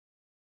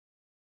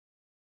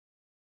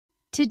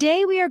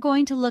Today we are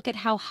going to look at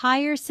how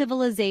higher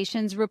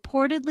civilizations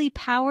reportedly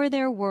power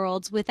their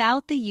worlds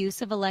without the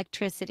use of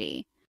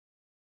electricity.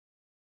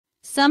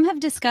 Some have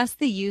discussed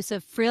the use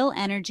of phryll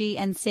energy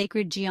and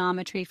sacred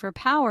geometry for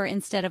power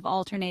instead of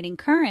alternating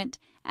current,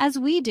 as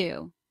we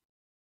do.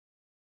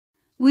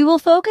 We will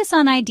focus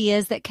on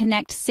ideas that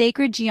connect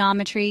sacred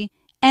geometry,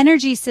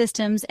 energy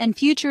systems, and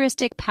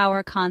futuristic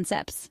power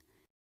concepts.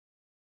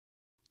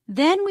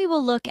 Then we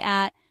will look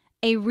at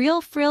a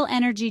real phryll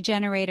energy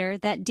generator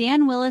that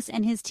Dan Willis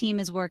and his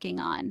team is working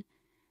on.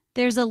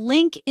 There's a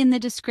link in the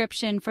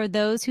description for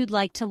those who'd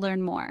like to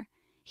learn more.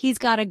 He's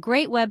got a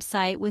great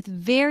website with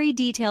very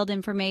detailed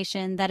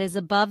information that is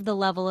above the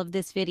level of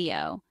this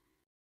video.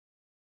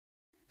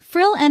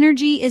 Phryll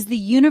energy is the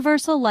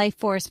universal life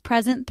force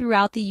present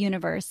throughout the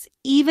universe,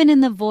 even in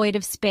the void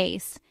of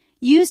space,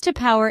 used to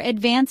power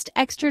advanced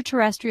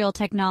extraterrestrial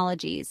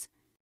technologies.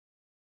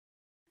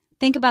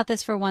 Think about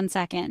this for 1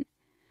 second.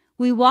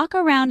 We walk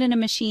around in a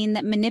machine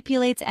that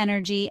manipulates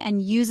energy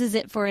and uses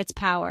it for its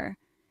power.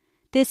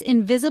 This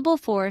invisible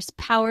force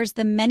powers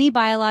the many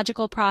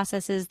biological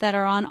processes that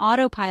are on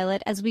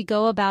autopilot as we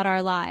go about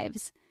our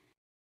lives.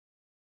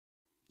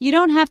 You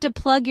don't have to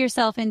plug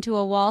yourself into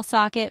a wall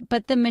socket,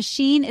 but the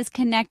machine is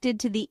connected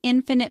to the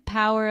infinite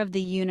power of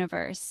the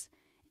universe.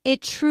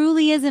 It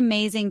truly is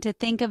amazing to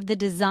think of the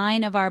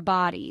design of our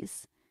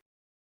bodies.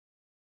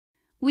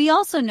 We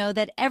also know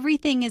that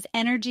everything is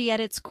energy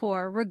at its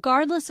core,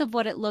 regardless of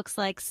what it looks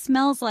like,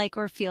 smells like,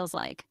 or feels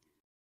like.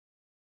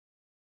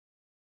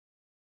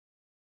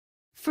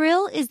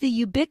 Phryll is the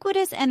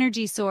ubiquitous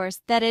energy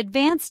source that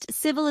advanced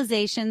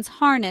civilizations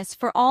harness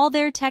for all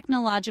their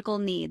technological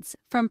needs,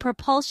 from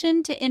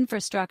propulsion to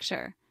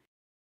infrastructure.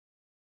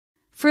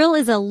 Phryll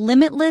is a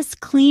limitless,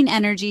 clean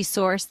energy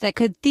source that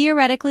could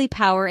theoretically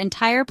power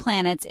entire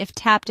planets if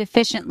tapped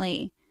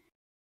efficiently.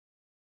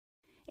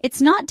 It's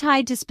not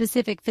tied to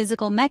specific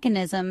physical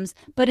mechanisms,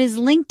 but is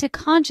linked to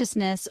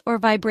consciousness or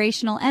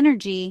vibrational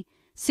energy,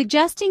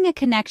 suggesting a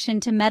connection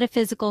to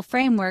metaphysical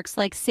frameworks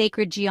like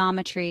sacred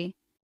geometry.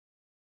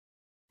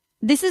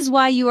 This is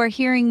why you are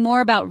hearing more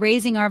about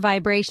raising our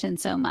vibration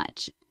so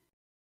much.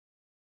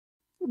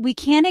 We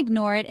can't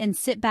ignore it and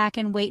sit back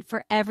and wait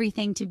for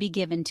everything to be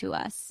given to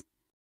us.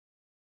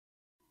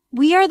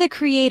 We are the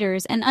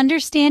creators, and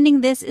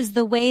understanding this is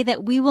the way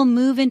that we will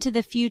move into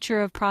the future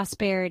of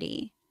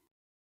prosperity.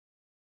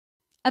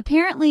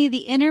 Apparently, the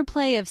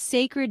interplay of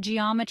sacred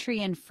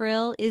geometry and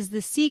phryll is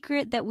the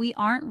secret that we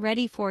aren't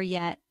ready for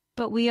yet,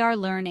 but we are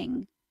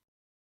learning.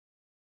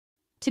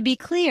 To be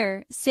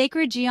clear,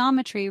 sacred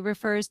geometry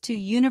refers to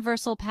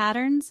universal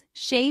patterns,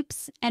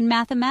 shapes, and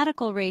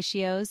mathematical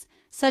ratios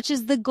such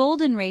as the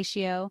golden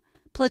ratio,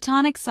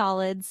 platonic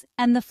solids,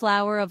 and the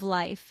flower of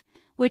life,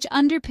 which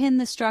underpin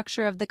the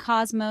structure of the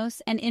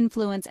cosmos and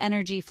influence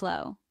energy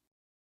flow.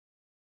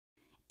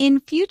 In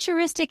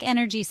futuristic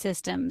energy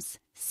systems,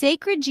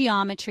 sacred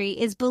geometry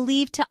is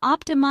believed to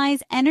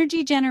optimize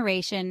energy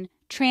generation,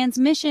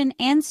 transmission,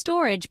 and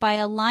storage by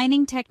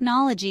aligning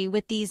technology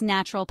with these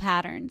natural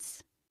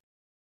patterns.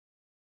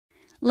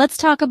 Let's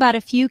talk about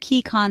a few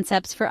key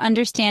concepts for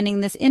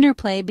understanding this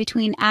interplay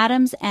between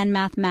atoms and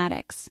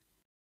mathematics.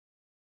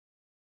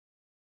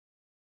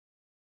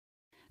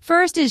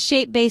 First is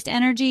shape-based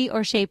energy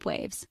or shape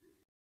waves.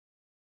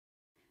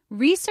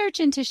 Research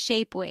into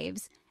shape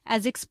waves,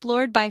 as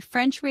explored by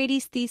French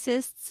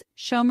radioaesthetists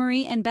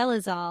Chaumery and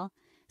Belizal,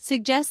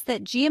 suggests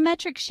that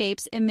geometric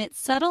shapes emit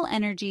subtle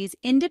energies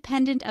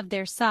independent of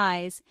their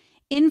size,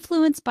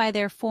 influenced by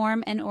their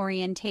form and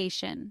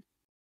orientation.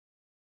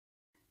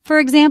 For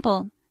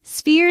example,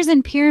 spheres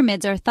and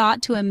pyramids are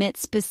thought to emit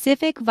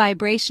specific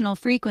vibrational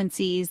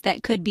frequencies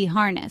that could be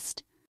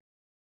harnessed.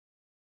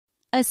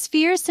 A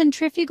sphere's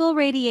centrifugal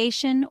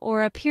radiation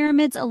or a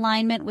pyramid's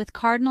alignment with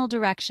cardinal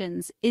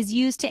directions is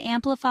used to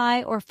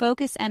amplify or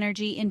focus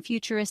energy in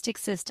futuristic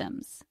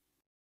systems.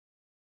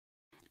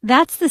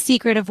 That's the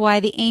secret of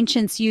why the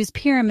ancients used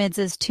pyramids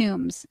as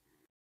tombs.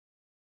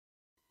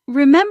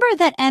 Remember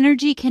that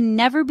energy can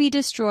never be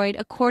destroyed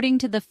according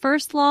to the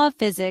first law of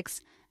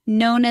physics,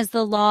 known as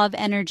the law of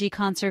energy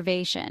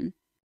conservation.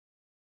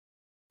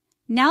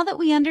 Now that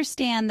we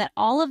understand that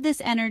all of this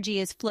energy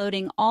is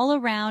floating all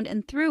around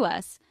and through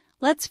us,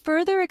 let's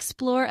further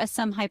explore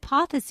some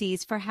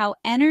hypotheses for how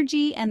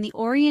energy and the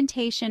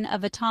orientation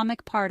of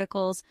atomic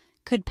particles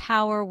could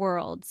power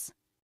worlds.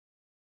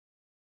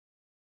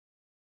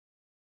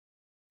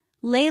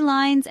 Ley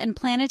lines and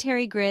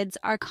planetary grids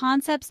are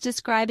concepts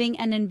describing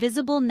an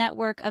invisible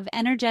network of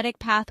energetic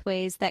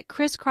pathways that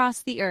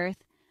crisscross the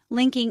Earth,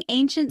 linking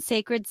ancient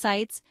sacred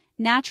sites,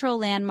 natural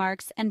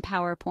landmarks, and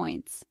power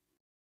points.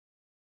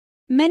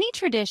 Many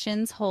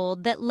traditions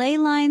hold that ley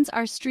lines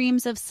are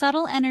streams of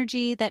subtle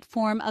energy that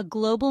form a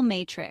global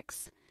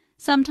matrix,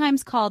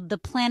 sometimes called the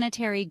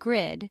planetary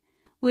grid,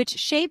 which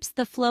shapes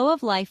the flow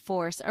of life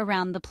force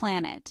around the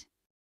planet.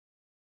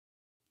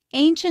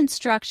 Ancient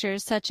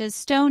structures such as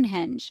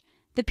Stonehenge,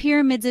 the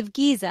pyramids of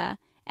Giza,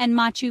 and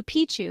Machu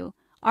Picchu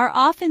are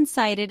often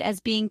cited as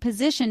being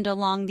positioned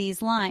along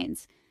these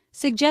lines,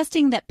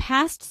 suggesting that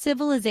past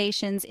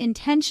civilizations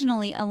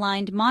intentionally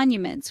aligned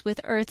monuments with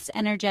Earth's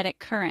energetic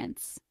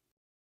currents.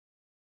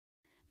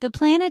 The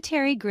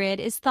planetary grid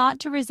is thought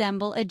to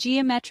resemble a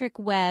geometric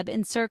web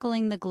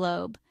encircling the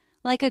globe,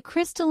 like a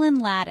crystalline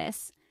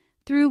lattice,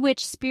 through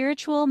which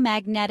spiritual,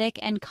 magnetic,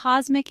 and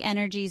cosmic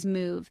energies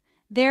move,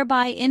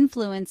 thereby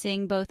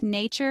influencing both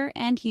nature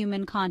and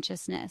human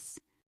consciousness.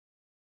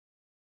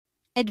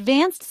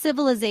 Advanced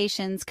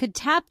civilizations could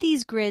tap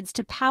these grids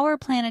to power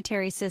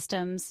planetary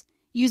systems,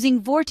 using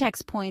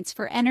vortex points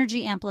for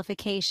energy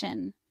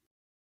amplification.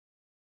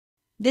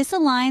 This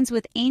aligns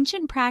with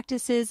ancient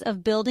practices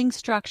of building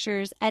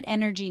structures at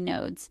energy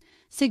nodes,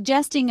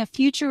 suggesting a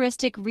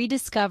futuristic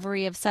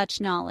rediscovery of such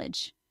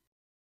knowledge.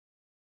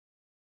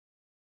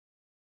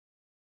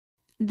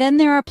 Then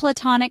there are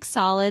platonic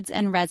solids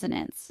and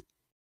resonance.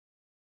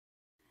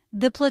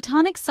 The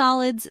platonic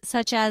solids,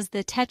 such as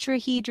the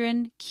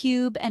tetrahedron,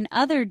 cube, and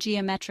other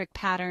geometric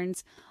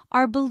patterns,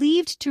 are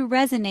believed to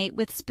resonate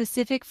with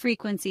specific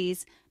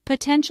frequencies,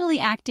 potentially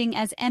acting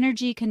as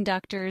energy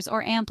conductors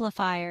or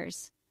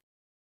amplifiers.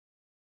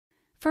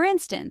 For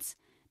instance,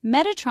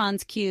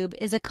 Metatron's cube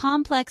is a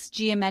complex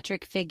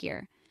geometric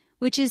figure,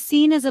 which is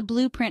seen as a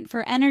blueprint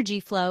for energy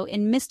flow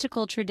in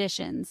mystical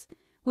traditions,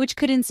 which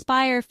could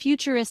inspire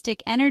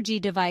futuristic energy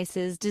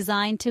devices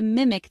designed to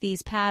mimic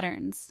these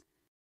patterns.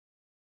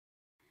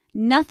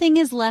 Nothing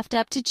is left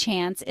up to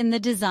chance in the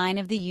design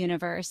of the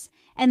universe,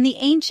 and the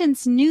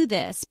ancients knew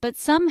this, but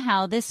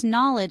somehow this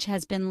knowledge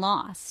has been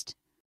lost.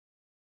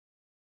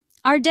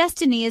 Our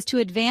destiny is to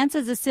advance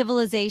as a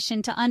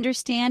civilization to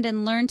understand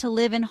and learn to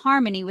live in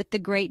harmony with the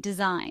great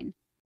design.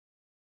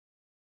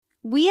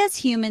 We as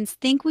humans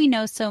think we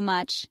know so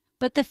much,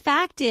 but the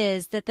fact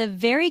is that the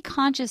very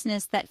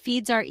consciousness that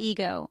feeds our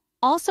ego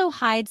also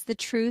hides the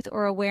truth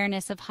or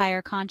awareness of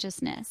higher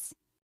consciousness.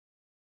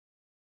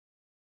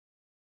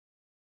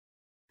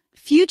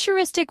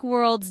 Futuristic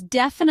worlds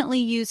definitely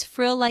use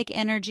phryll-like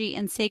energy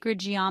and sacred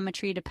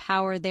geometry to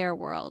power their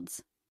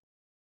worlds.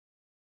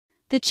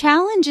 The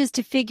challenge is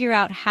to figure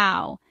out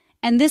how,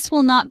 and this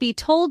will not be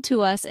told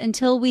to us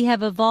until we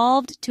have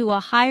evolved to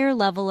a higher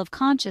level of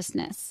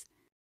consciousness.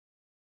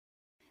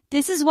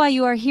 This is why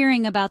you are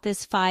hearing about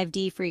this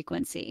 5D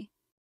frequency.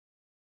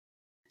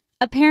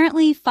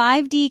 Apparently,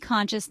 5D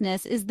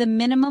consciousness is the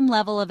minimum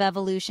level of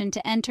evolution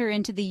to enter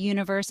into the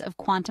universe of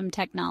quantum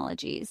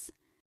technologies.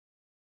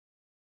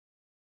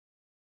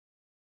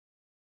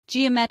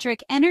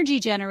 Geometric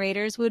energy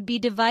generators would be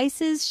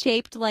devices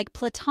shaped like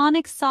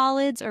platonic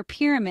solids or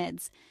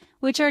pyramids,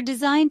 which are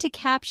designed to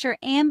capture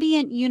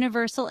ambient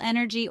universal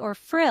energy or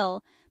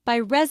phryll by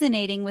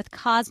resonating with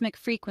cosmic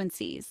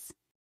frequencies.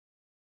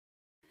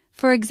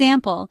 For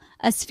example,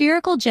 a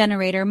spherical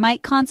generator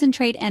might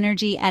concentrate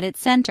energy at its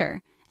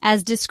center,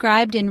 as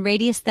described in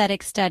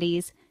radiesthetic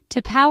studies,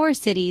 to power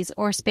cities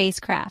or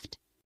spacecraft.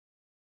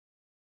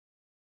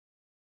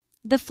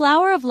 The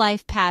flower of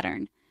life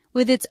pattern,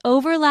 with its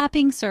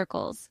overlapping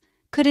circles,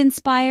 could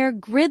inspire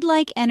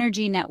grid-like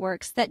energy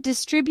networks that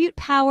distribute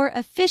power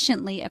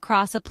efficiently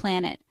across a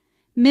planet,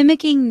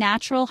 mimicking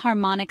natural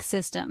harmonic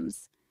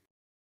systems.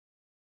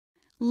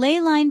 Ley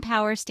line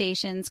power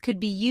stations could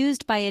be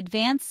used by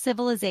advanced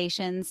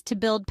civilizations to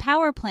build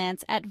power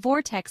plants at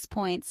vortex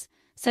points,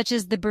 such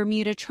as the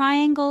Bermuda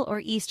Triangle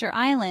or Easter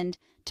Island,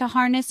 to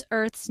harness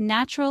Earth's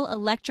natural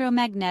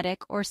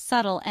electromagnetic or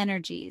subtle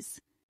energies.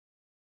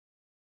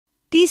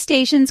 These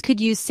stations could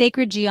use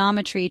sacred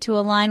geometry to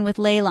align with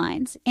ley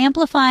lines,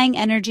 amplifying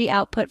energy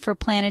output for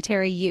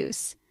planetary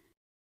use.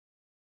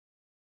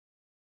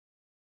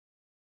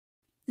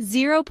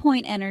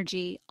 Zero-point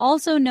energy,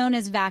 also known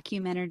as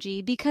vacuum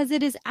energy, because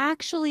it is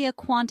actually a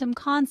quantum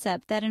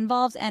concept that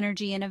involves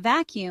energy in a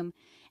vacuum,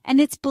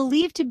 and it's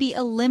believed to be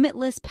a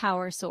limitless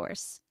power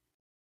source.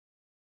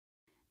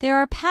 There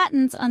are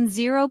patents on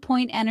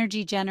zero-point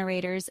energy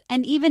generators,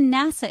 and even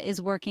NASA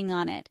is working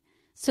on it.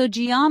 So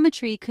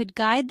geometry could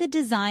guide the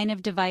design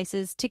of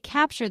devices to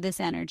capture this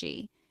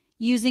energy,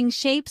 using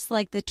shapes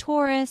like the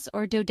torus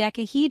or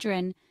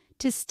dodecahedron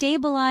to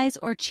stabilize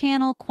or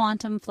channel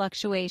quantum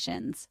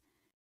fluctuations.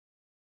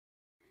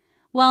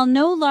 While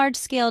no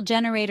large-scale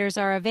generators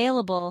are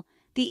available,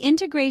 the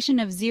integration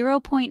of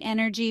zero-point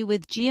energy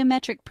with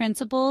geometric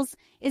principles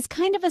is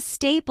kind of a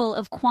staple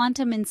of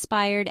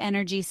quantum-inspired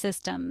energy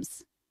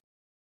systems.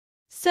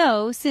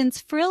 So,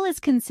 since phryll is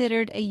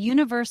considered a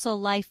universal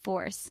life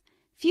force,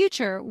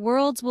 future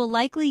worlds will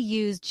likely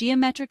use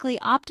geometrically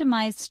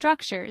optimized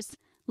structures,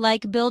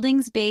 like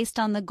buildings based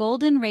on the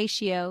golden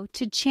ratio,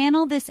 to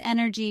channel this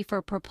energy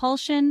for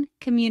propulsion,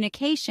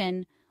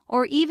 communication,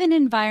 or even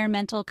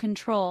environmental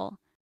control.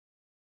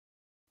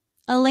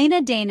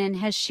 Elena Danon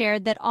has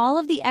shared that all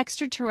of the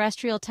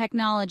extraterrestrial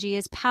technology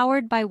is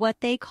powered by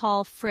what they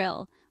call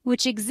phryll,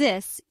 which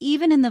exists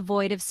even in the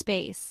void of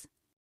space.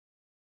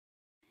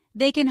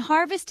 They can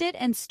harvest it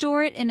and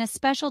store it in a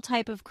special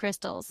type of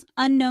crystals,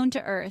 unknown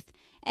to Earth,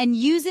 and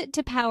use it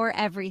to power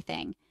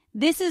everything.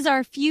 This is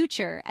our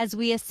future as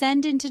we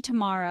ascend into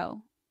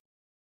tomorrow.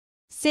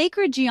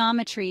 Sacred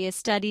geometry is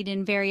studied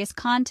in various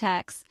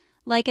contexts,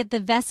 like at the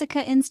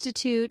Vesica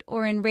Institute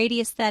or in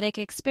radiesthetic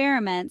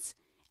experiments,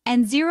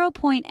 and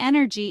zero-point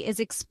energy is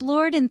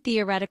explored in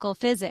theoretical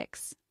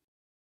physics.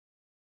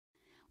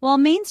 While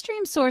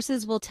mainstream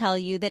sources will tell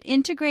you that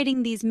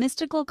integrating these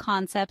mystical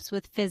concepts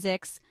with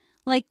physics,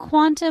 like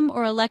quantum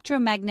or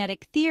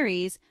electromagnetic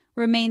theories,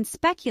 remains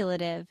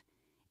speculative,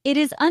 it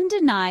is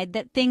undenied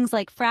that things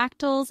like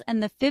fractals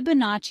and the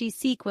Fibonacci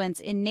sequence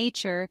in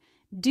nature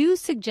do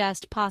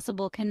suggest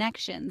possible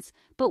connections,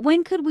 but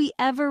when could we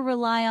ever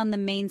rely on the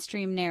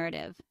mainstream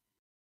narrative?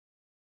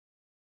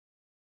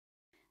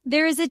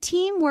 There is a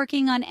team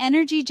working on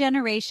energy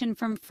generation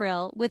from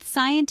phryll with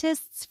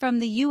scientists from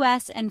the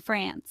US and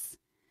France.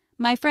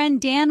 My friend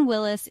Dan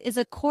Willis is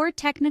a core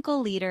technical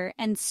leader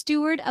and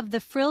steward of the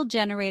phryll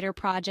generator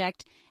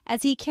project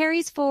as he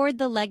carries forward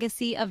the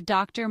legacy of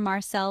Dr.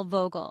 Marcel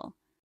Vogel.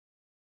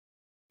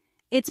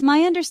 It's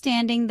my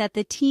understanding that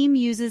the team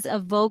uses a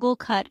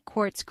Vogel-cut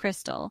quartz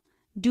crystal,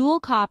 dual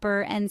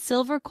copper and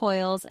silver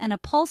coils, and a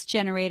pulse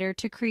generator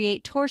to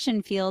create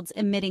torsion fields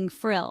emitting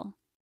phryll.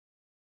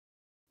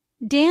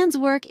 Dan's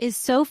work is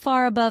so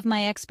far above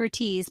my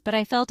expertise, but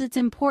I felt it's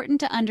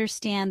important to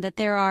understand that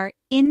there are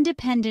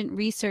independent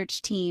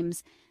research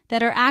teams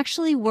that are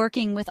actually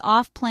working with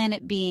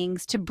off-planet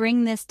beings to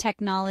bring this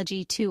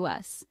technology to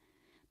us.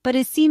 But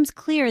it seems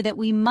clear that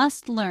we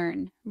must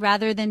learn,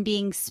 rather than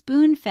being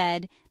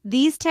spoon-fed,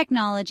 these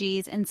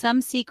technologies, and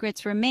some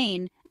secrets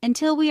remain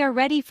until we are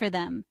ready for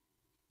them.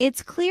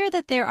 It's clear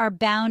that there are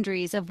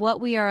boundaries of what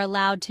we are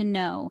allowed to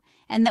know,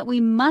 and that we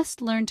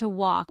must learn to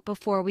walk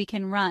before we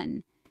can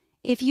run.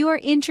 If you are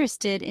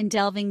interested in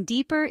delving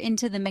deeper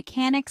into the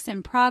mechanics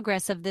and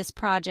progress of this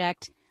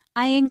project,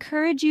 I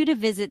encourage you to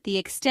visit the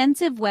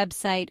extensive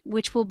website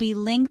which will be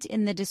linked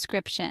in the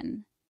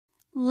description.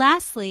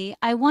 Lastly,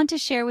 I want to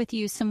share with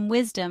you some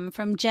wisdom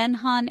from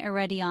Jenhan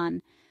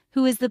Eredian,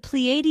 who is the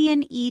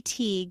Pleiadian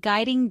ET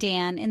guiding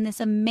Dan in this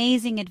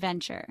amazing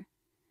adventure.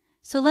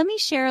 So let me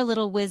share a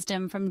little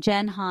wisdom from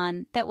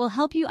Jenhan that will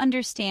help you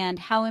understand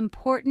how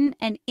important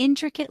and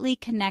intricately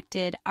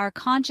connected our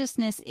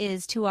consciousness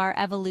is to our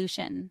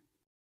evolution.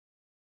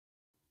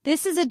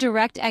 This is a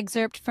direct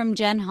excerpt from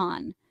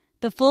Jenhan.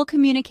 The full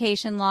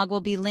communication log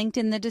will be linked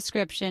in the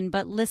description,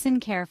 but listen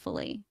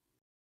carefully.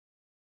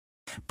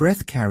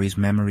 Breath carries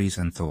memories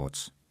and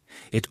thoughts.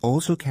 It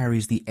also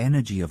carries the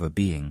energy of a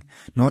being,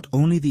 not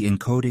only the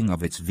encoding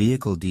of its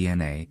vehicle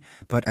DNA,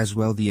 but as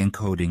well the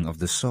encoding of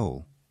the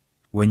soul.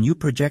 When you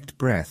project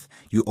breath,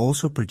 you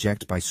also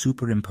project by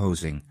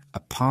superimposing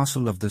a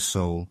parcel of the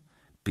soul,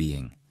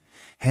 being,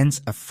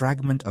 hence a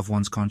fragment of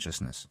one's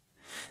consciousness.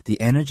 The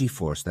energy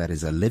force that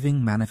is a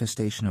living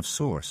manifestation of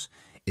Source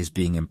is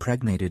being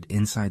impregnated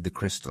inside the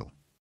crystal.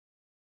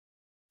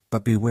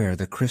 But beware,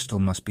 the crystal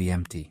must be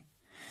empty.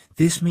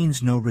 This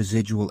means no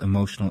residual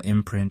emotional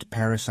imprint,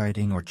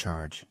 parasiting, or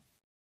charge.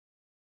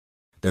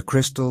 The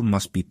crystal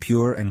must be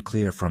pure and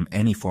clear from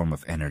any form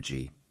of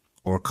energy,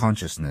 or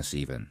consciousness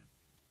even.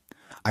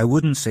 I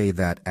wouldn't say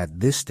that at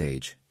this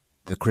stage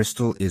the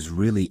crystal is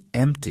really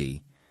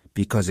empty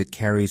because it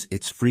carries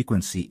its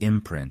frequency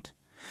imprint,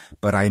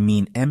 but I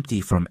mean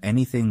empty from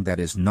anything that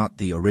is not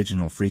the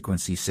original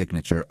frequency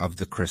signature of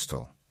the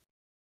crystal.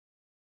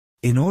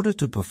 In order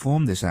to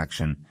perform this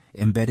action,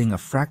 embedding a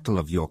fractal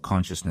of your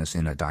consciousness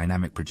in a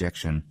dynamic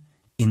projection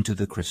into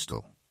the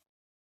crystal.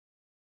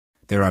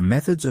 There are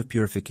methods of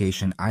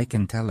purification I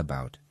can tell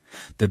about.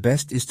 The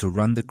best is to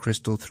run the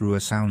crystal through a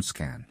sound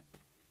scan.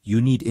 You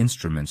need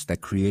instruments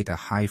that create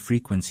a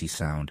high-frequency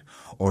sound,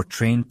 or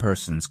trained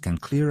persons can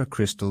clear a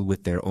crystal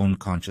with their own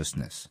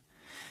consciousness.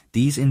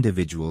 These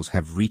individuals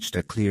have reached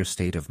a clear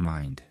state of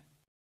mind.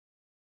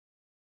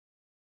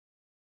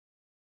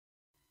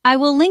 I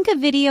will link a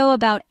video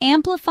about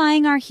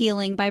amplifying our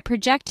healing by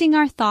projecting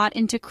our thought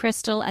into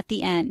crystal at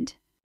the end.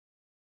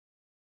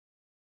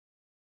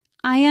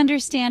 I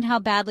understand how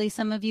badly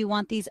some of you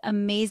want these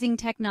amazing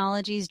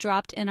technologies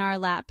dropped in our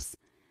laps,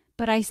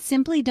 but I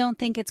simply don't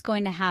think it's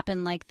going to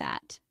happen like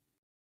that.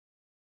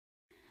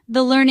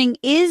 The learning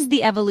is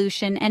the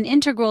evolution and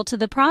integral to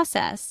the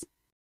process.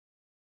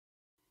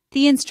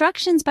 The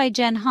instructions by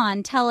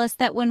Jenhan tell us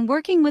that when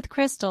working with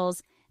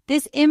crystals,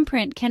 this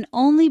imprint can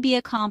only be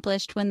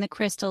accomplished when the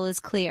crystal is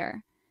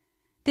clear.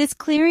 This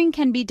clearing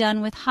can be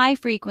done with high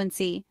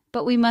frequency,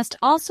 but we must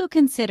also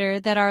consider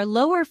that our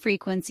lower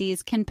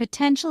frequencies can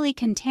potentially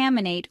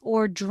contaminate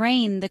or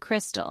drain the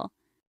crystal.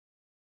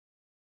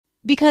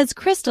 Because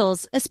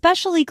crystals,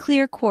 especially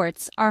clear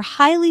quartz, are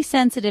highly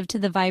sensitive to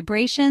the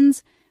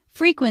vibrations,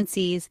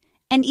 frequencies,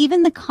 and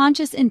even the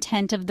conscious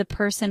intent of the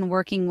person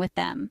working with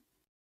them.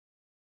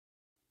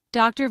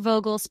 Dr.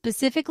 Vogel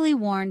specifically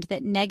warned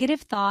that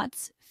negative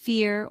thoughts,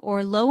 fear,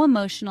 or low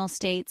emotional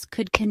states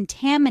could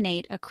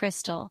contaminate a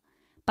crystal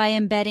by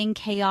embedding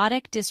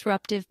chaotic,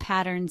 disruptive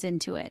patterns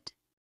into it.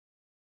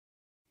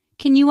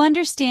 Can you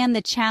understand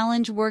the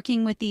challenge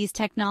working with these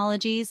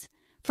technologies?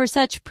 For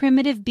such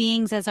primitive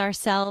beings as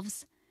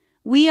ourselves,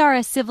 we are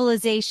a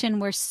civilization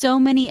where so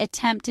many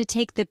attempt to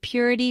take the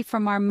purity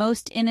from our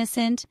most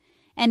innocent,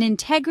 and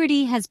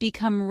integrity has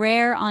become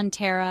rare on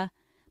Terra,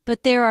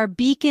 but there are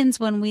beacons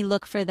when we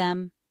look for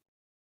them.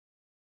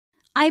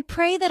 I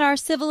pray that our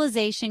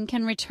civilization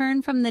can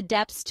return from the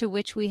depths to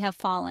which we have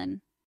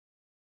fallen.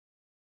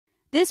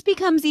 This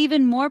becomes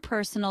even more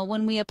personal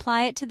when we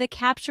apply it to the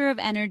capture of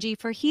energy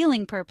for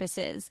healing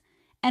purposes,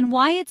 and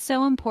why it's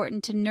so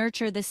important to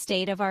nurture the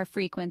state of our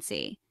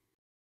frequency.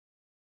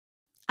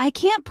 I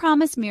can't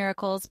promise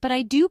miracles, but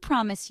I do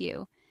promise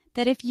you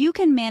that if you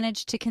can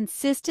manage to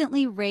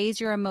consistently raise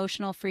your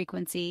emotional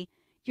frequency,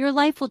 your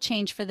life will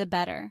change for the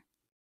better.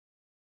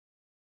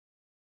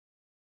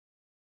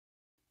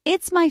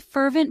 It's my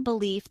fervent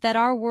belief that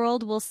our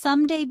world will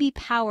someday be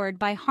powered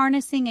by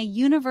harnessing a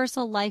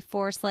universal life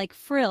force like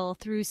phryll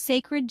through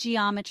sacred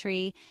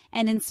geometry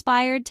and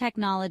inspired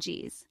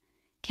technologies.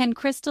 Can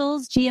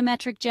crystals,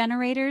 geometric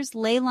generators,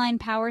 ley-line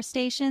power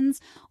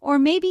stations, or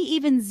maybe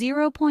even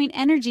zero-point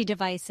energy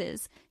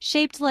devices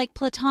shaped like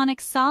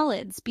platonic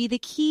solids be the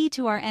key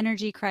to our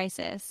energy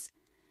crisis?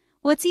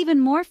 What's even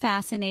more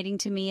fascinating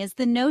to me is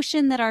the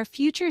notion that our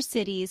future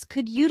cities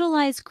could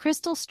utilize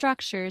crystal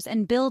structures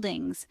and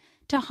buildings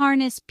to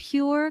harness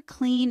pure,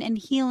 clean, and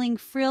healing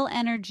phryll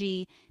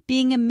energy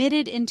being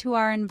emitted into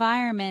our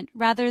environment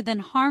rather than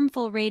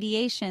harmful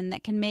radiation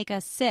that can make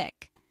us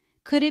sick.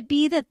 Could it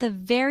be that the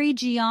very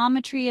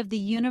geometry of the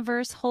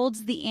universe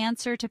holds the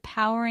answer to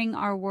powering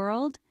our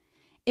world?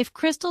 If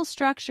crystal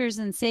structures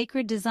and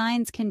sacred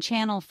designs can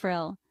channel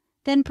phryll,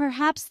 then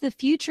perhaps the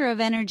future of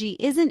energy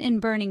isn't in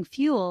burning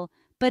fuel,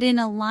 but in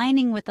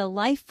aligning with the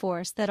life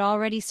force that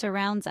already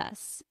surrounds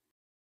us.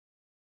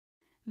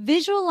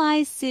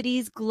 Visualize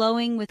cities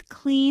glowing with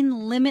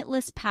clean,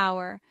 limitless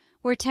power,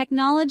 where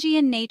technology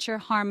and nature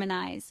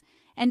harmonize,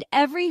 and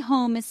every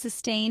home is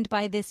sustained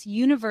by this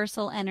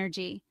universal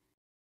energy.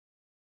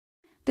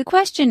 The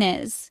question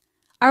is,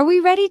 are we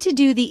ready to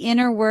do the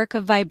inner work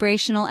of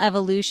vibrational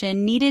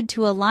evolution needed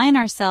to align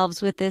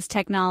ourselves with this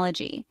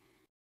technology?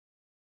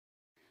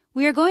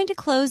 We are going to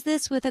close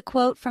this with a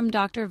quote from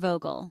Dr.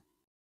 Vogel.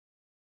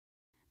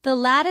 The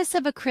lattice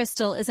of a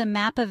crystal is a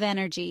map of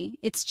energy.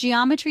 Its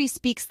geometry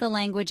speaks the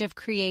language of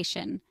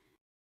creation.